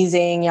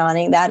 sneezing,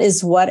 yawning. That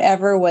is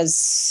whatever was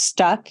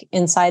stuck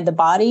inside the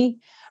body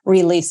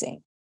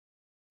releasing.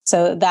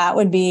 So that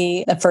would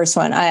be the first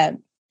one.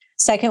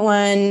 Second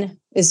one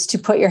is to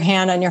put your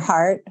hand on your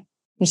heart and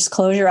just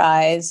close your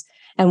eyes,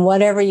 and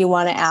whatever you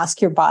want to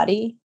ask your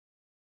body.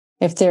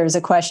 If there's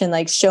a question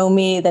like, show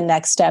me the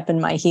next step in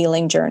my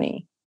healing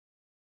journey,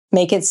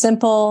 make it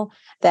simple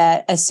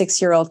that a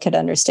 6-year-old could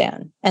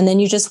understand. And then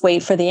you just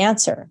wait for the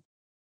answer.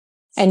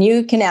 And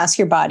you can ask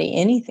your body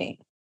anything.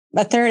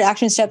 A third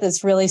action step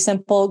that's really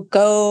simple: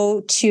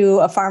 go to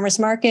a farmer's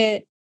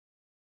market,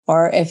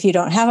 or if you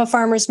don't have a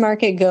farmer's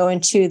market, go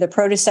into the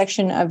produce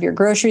section of your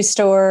grocery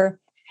store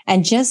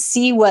and just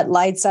see what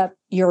lights up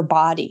your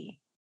body.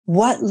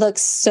 What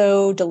looks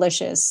so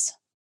delicious?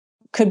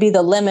 Could be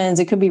the lemons,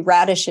 it could be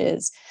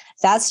radishes.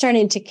 That's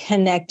starting to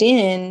connect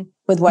in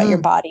with what your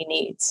body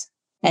needs.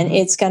 And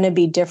it's going to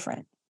be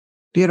different.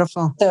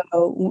 Beautiful.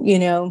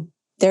 So,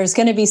 there's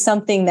going to be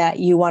something that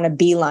you want to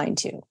beeline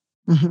to.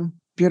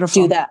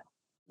 Beautiful. Do that.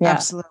 Yeah.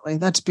 Absolutely.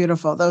 That's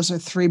beautiful. Those are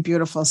 3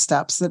 beautiful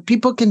steps that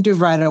people can do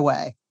right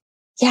away.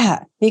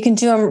 Yeah, you can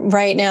do them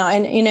right now.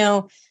 And,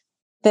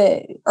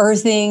 the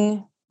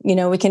earthing,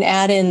 we can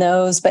add in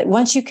those. But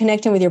once you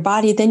connect in with your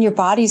body, then your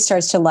body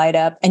starts to light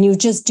up and you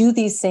just do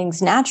these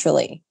things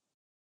naturally.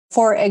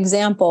 For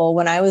example,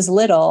 when I was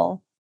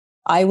little,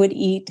 I would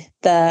eat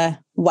the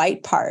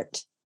white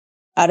part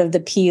out of the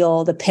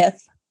peel, the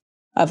pith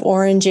of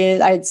oranges.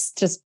 I'd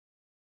just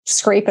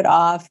scrape it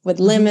off with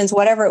lemons,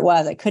 whatever it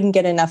was. I couldn't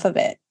get enough of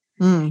it.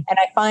 And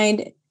I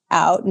find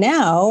out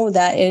now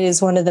that it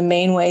is one of the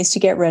main ways to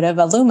get rid of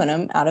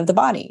aluminum out of the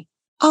body.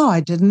 Oh, I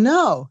didn't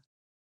know.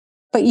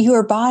 But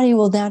your body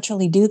will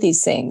naturally do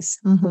these things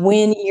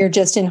when you're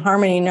just in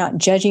harmony, not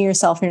judging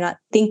yourself, you're not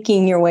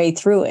thinking your way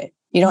through it.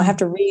 You don't have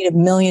to read a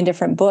million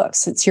different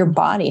books. It's your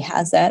body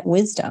has that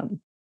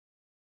wisdom.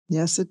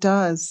 Yes, it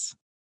does.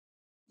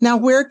 Now,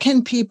 where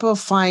can people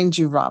find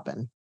you,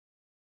 Robin?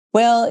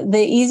 Well,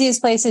 the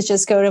easiest place is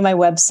just go to my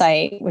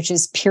website, which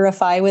is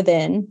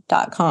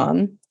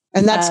purifywithin.com.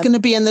 And that's going to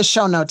be in the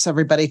show notes,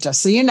 everybody,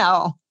 just so you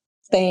know.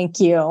 Thank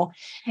you.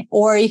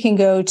 Or you can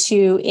go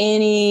to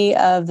any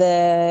of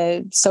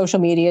the social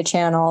media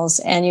channels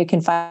and you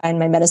can find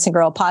my Medicine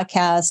Girl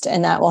podcast,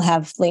 and that will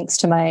have links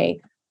to my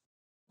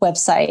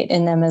website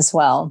in them as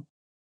well.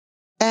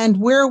 And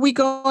where are we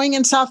going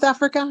in South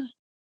Africa?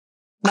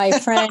 My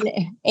friend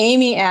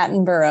Amy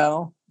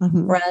Attenborough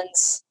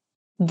runs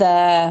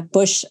the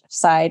bush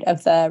side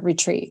of the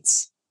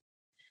retreats.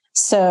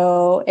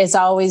 So it's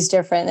always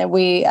different. That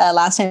we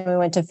last time we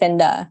went to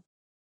Finda,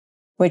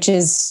 which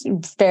is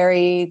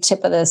very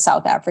tip of the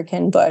South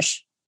African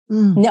bush,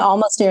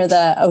 almost near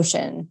the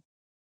ocean.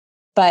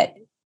 But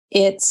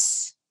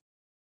it's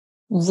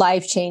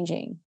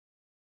life-changing.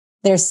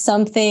 There's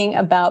something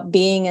about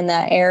being in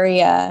that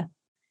area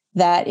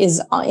that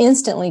is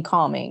instantly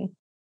calming.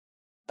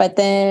 But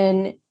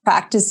then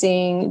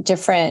practicing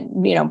different,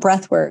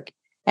 breath work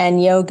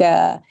and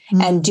yoga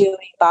and doing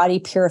body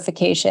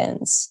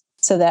purifications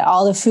so that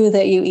all the food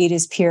that you eat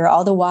is pure,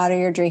 all the water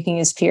you're drinking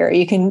is pure.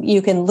 You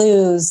can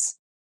lose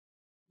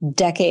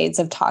decades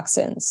of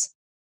toxins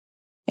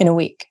in a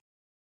week.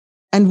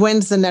 And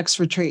when's the next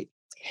retreat?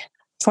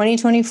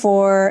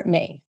 2024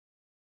 May.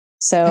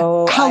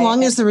 So how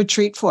long is the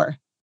retreat for?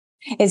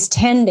 It's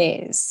 10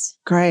 days.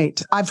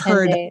 Great. I've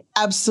heard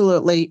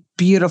absolutely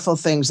beautiful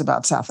things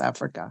about South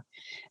Africa.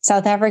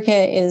 South Africa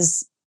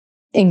is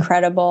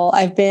incredible.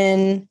 I've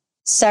been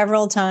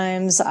several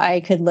times.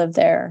 I could live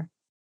there.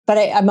 But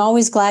I'm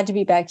always glad to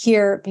be back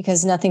here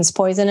because nothing's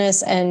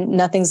poisonous and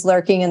nothing's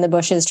lurking in the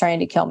bushes trying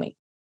to kill me.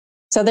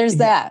 So there's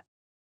that.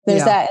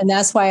 There's that. And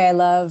that's why I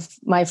love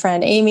my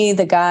friend Amy,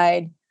 the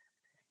guide,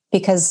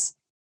 because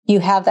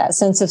you have that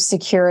sense of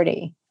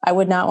security. I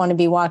would not want to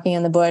be walking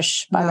in the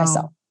bush by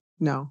myself.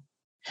 No.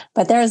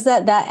 But there's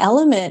that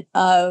element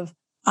of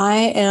I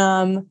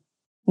am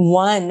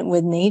one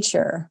with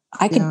nature.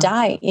 I could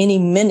die any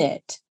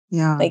minute.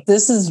 Yeah. Like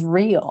this is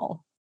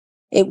real.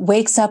 It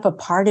wakes up a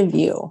part of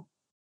you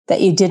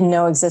that you didn't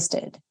know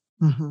existed.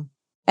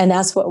 And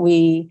that's what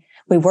we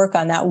work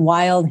on, that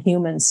wild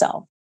human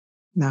self.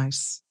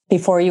 Nice.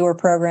 Before you were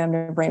programmed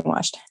or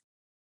brainwashed.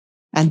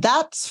 And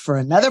that's for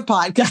another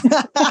podcast.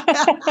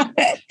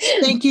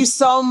 Thank you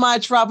so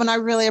much, Robin. I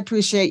really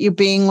appreciate you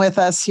being with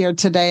us here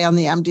today on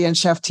the MD and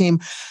Chef team.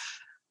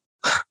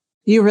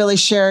 You really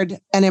shared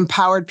and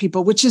empowered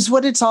people, which is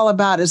what it's all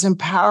about, is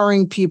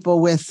empowering people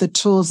with the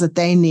tools that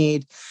they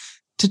need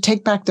to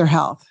take back their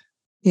health,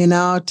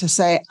 to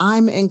say,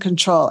 I'm in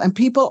control. And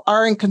people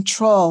are in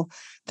control.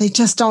 They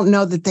just don't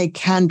know that they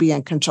can be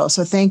in control.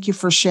 So thank you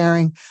for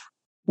sharing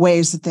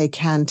ways that they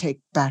can take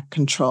back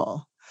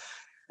control.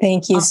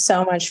 Thank you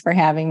so much for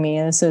having me.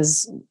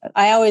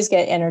 I always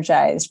get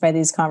energized by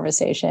these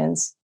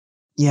conversations.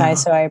 Yeah.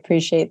 So I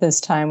appreciate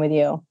this time with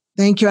you.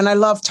 Thank you. And I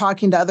love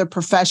talking to other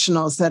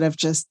professionals that have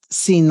just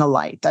seen the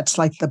light. That's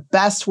like the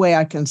best way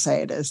I can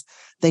say it is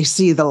they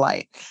see the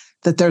light,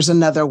 that there's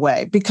another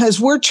way,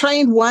 because we're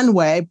trained one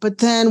way, but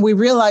then we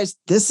realize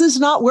this is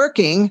not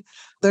working.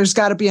 There's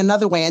got to be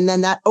another way. And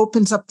then that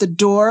opens up the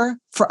door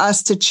for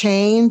us to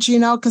change,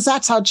 because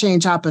that's how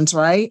change happens,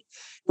 right?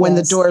 When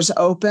the doors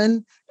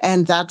open.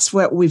 And that's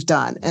what we've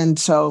done. And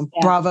so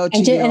bravo to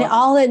you. And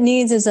all it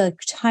needs is a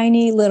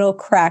tiny little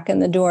crack in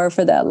the door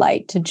for that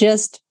light to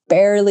just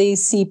barely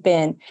seep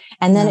in.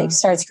 And then it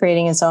starts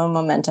creating its own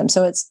momentum.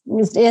 So it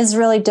is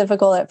really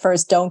difficult at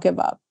first. Don't give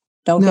up.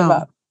 Don't give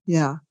up.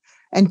 Yeah.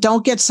 And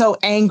don't get so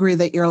angry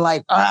that you're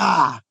like,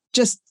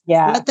 just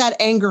let that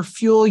anger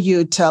fuel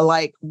you to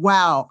like,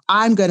 wow,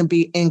 I'm going to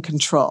be in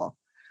control.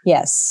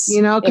 Yes.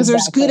 Because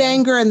there's good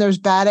anger and there's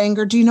bad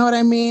anger. Do you know what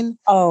I mean?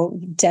 Oh,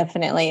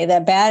 definitely.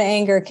 That bad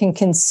anger can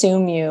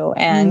consume you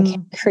and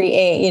can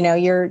create,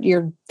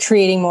 you're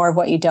creating more of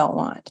what you don't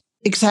want.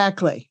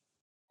 Exactly.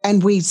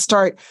 And we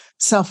start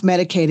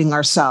self-medicating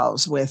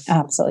ourselves with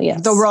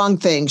the wrong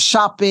things,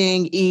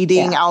 shopping,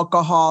 eating,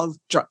 alcohol,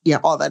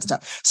 all that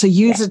stuff. So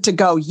use it to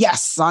go,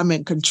 yes, I'm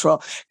in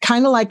control.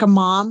 Kind of like a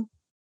mom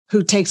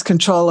who takes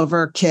control of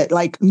her kid.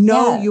 Like,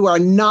 no, you are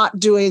not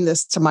doing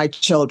this to my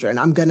children.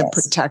 I'm going to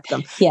protect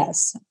them.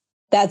 Yes,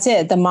 that's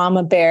it. The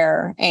mama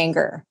bear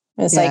anger.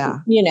 It's like,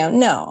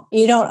 no,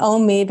 you don't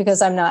own me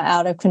because I'm not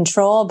out of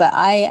control, but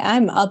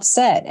I'm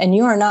upset and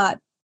you are not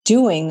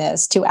doing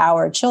this to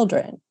our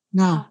children.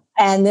 No.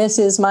 And this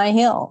is my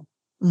hill.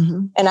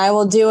 Mm-hmm. And I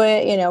will do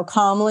it,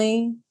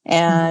 calmly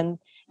and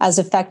as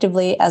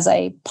effectively as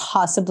I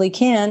possibly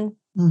can.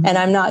 Mm-hmm. And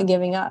I'm not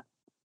giving up.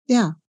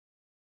 Yeah.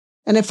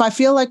 And if I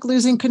feel like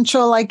losing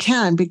control, I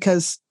can,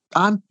 because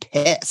I'm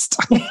pissed.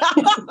 Under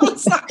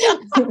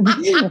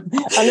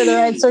the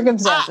right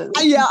circumstances.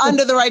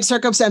 Under the right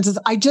circumstances.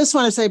 I just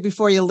want to say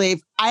before you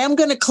leave, I am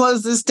going to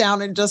close this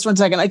down in just 1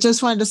 second. I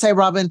just wanted to say,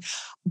 Robin,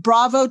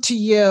 bravo to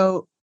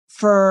you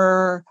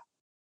for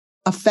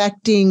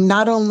affecting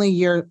not only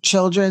your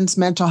children's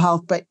mental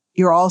health, but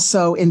you're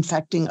also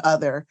infecting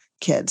other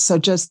kids. So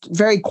just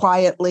very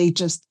quietly,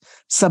 just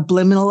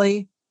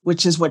subliminally,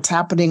 which is what's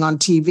happening on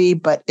TV,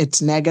 but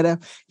it's negative.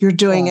 You're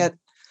doing it.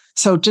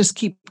 So just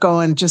keep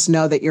going. Just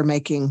know that you're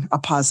making a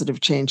positive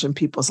change in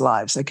people's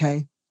lives.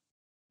 Okay.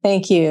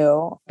 Thank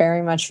you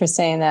very much for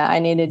saying that. I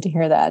needed to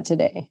hear that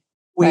today.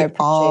 We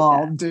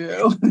all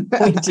do.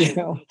 We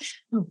do.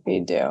 We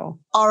do.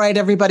 All right,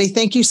 everybody.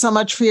 Thank you so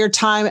much for your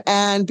time.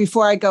 And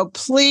before I go,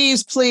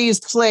 please, please,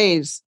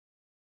 please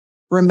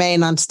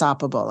remain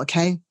unstoppable.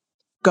 Okay.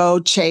 Go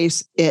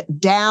chase it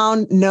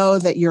down. Know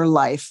that your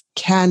life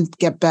can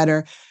get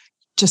better.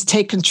 Just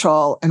take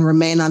control and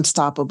remain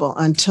unstoppable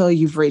until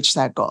you've reached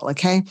that goal.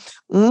 Okay.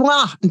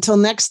 Mwah. Until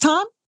next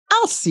time,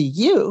 I'll see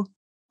you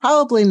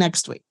probably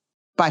next week.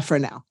 Bye for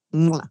now.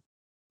 Mwah.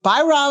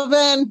 Bye,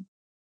 Robin.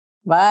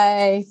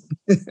 Bye.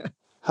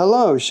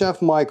 Hello,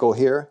 Chef Michael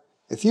here.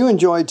 If you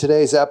enjoyed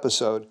today's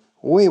episode,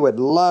 we would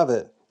love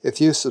it if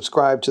you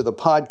subscribed to the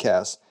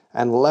podcast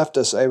and left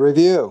us a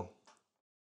review.